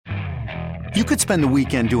You could spend the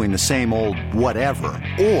weekend doing the same old whatever,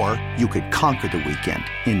 or you could conquer the weekend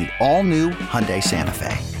in the all-new Hyundai Santa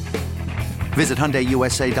Fe. Visit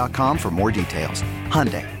HyundaiUSA.com for more details.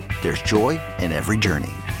 Hyundai, there's joy in every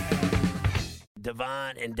journey.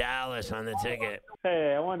 Devon in Dallas on the ticket.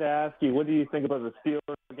 Hey, I wanted to ask you, what do you think about the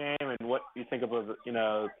Steelers game, and what do you think about,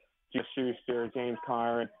 Jeff Schuster, James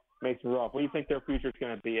Conner, and Mason Rudolph? What do you think their future is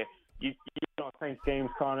going to be? You don't think James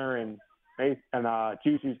Conner and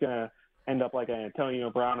Juicy's going to end up like an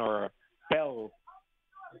Antonio Brown or a Bell,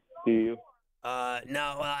 do you?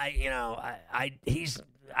 No, he's,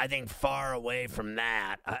 I think, far away from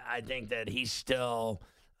that. I think that he's still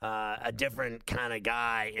a different kind of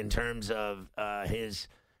guy in terms of he's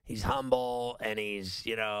humble, and he's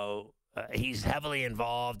heavily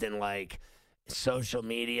involved in, like, social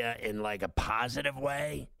media in, like, a positive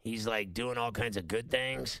way. He's, like, doing all kinds of good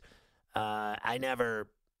things. I never,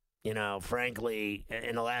 frankly,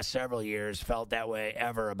 in the last several years, felt that way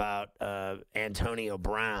ever about Antonio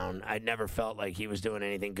Brown. I never felt like he was doing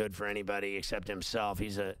anything good for anybody except himself.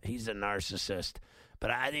 He's a narcissist.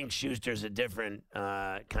 But I think Schuster's a different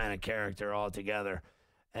kind of character altogether.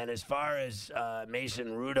 And as far as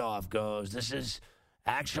Mason Rudolph goes, this is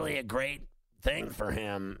actually a great thing for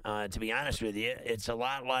him, to be honest with you. It's a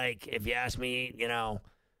lot like, if you ask me,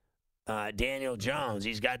 Daniel Jones.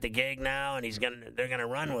 He's got the gig now, and they're gonna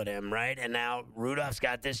run with him, right? And now Rudolph's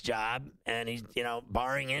got this job, and he's,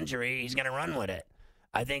 barring injury, he's gonna run with it.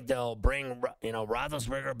 I think they'll bring,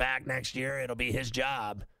 Roethlisberger back next year. It'll be his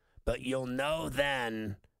job, but you'll know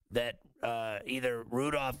then that either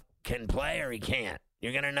Rudolph can play or he can't.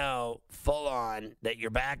 You're gonna know full on that your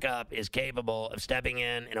backup is capable of stepping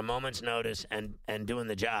in a moment's notice and doing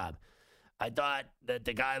the job. I thought that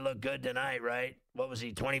the guy looked good tonight, right? What was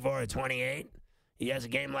he, 24 or 28? He has a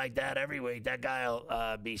game like that every week. That guy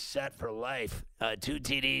will be set for life. 2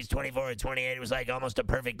 TDs, 24 or 28. It was like almost a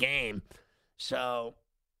perfect game. So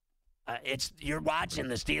you're watching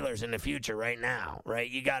the Steelers in the future right now, right?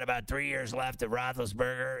 You got about 3 years left of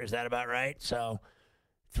Roethlisberger. Is that about right? So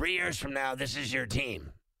 3 years from now, this is your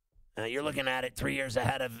team. You're looking at it 3 years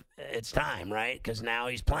ahead of its time, right? Because now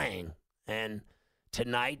he's playing. And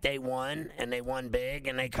tonight they won, and they won big,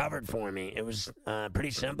 and they covered for me. It was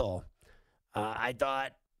pretty simple. I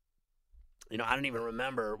thought, I don't even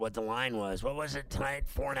remember what the line was. What was it tonight?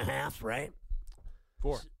 4.5, right?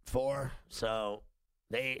 4. So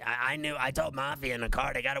I told Mafia in the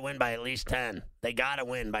car, they got to win by at least 10. They got to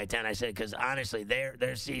win by 10. I said, because honestly,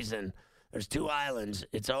 their season, there's 2 islands.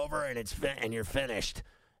 It's over, and you're finished.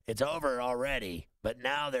 It's over already, but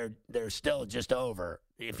now they're still just over.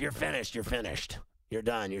 If you're finished, you're finished. You're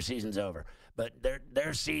done. Your season's over. But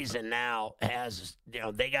their season now has,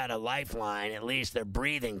 they got a lifeline. At least their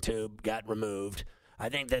breathing tube got removed. I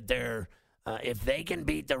think that if they can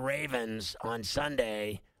beat the Ravens on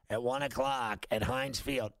Sunday at 1 o'clock at Heinz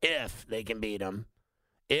Field, if they can beat them,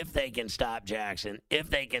 if they can stop Jackson, if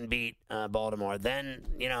they can beat Baltimore, then,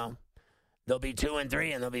 they'll be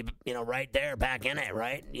 2-3, and they'll be, right there back in it,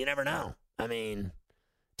 right? You never know. I mean,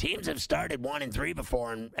 teams have started 1-3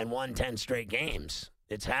 before and won 10 straight games.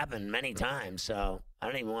 It's happened many times, so I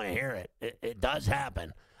don't even want to hear it. It does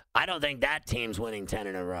happen. I don't think that team's winning 10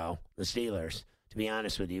 in a row, the Steelers, to be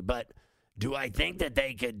honest with you. But do I think that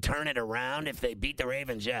they could turn it around if they beat the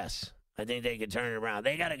Ravens? Yes. I think they could turn it around.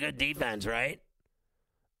 They got a good defense, right?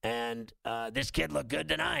 And this kid looked good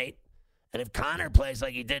tonight. And if Connor plays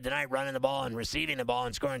like he did tonight, running the ball and receiving the ball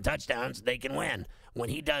and scoring touchdowns, they can win. When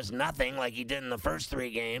he does nothing like he did in the first 3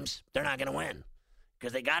 games, they're not going to win.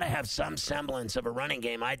 Because they got to have some semblance of a running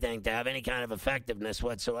game, I think, to have any kind of effectiveness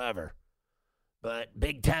whatsoever. But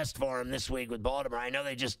big test for him this week with Baltimore. I know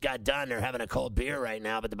they just got done. They're having a cold beer right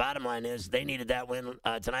now. But the bottom line is they needed that win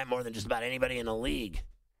tonight more than just about anybody in the league.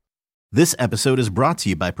 This episode is brought to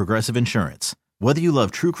you by Progressive Insurance. Whether you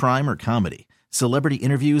love true crime or comedy, celebrity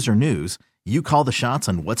interviews or news, you call the shots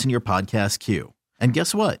on what's in your podcast queue. And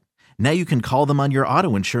guess what? Now you can call them on your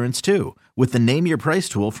auto insurance too with the Name Your Price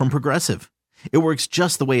tool from Progressive. It works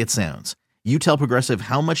just the way it sounds. You tell Progressive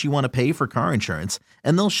how much you want to pay for car insurance,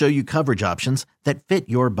 and they'll show you coverage options that fit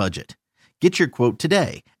your budget. Get your quote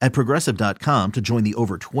today at Progressive.com to join the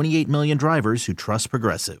over 28 million drivers who trust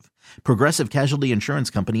Progressive. Progressive Casualty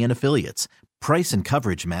Insurance Company and Affiliates. Price and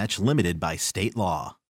coverage match limited by state law.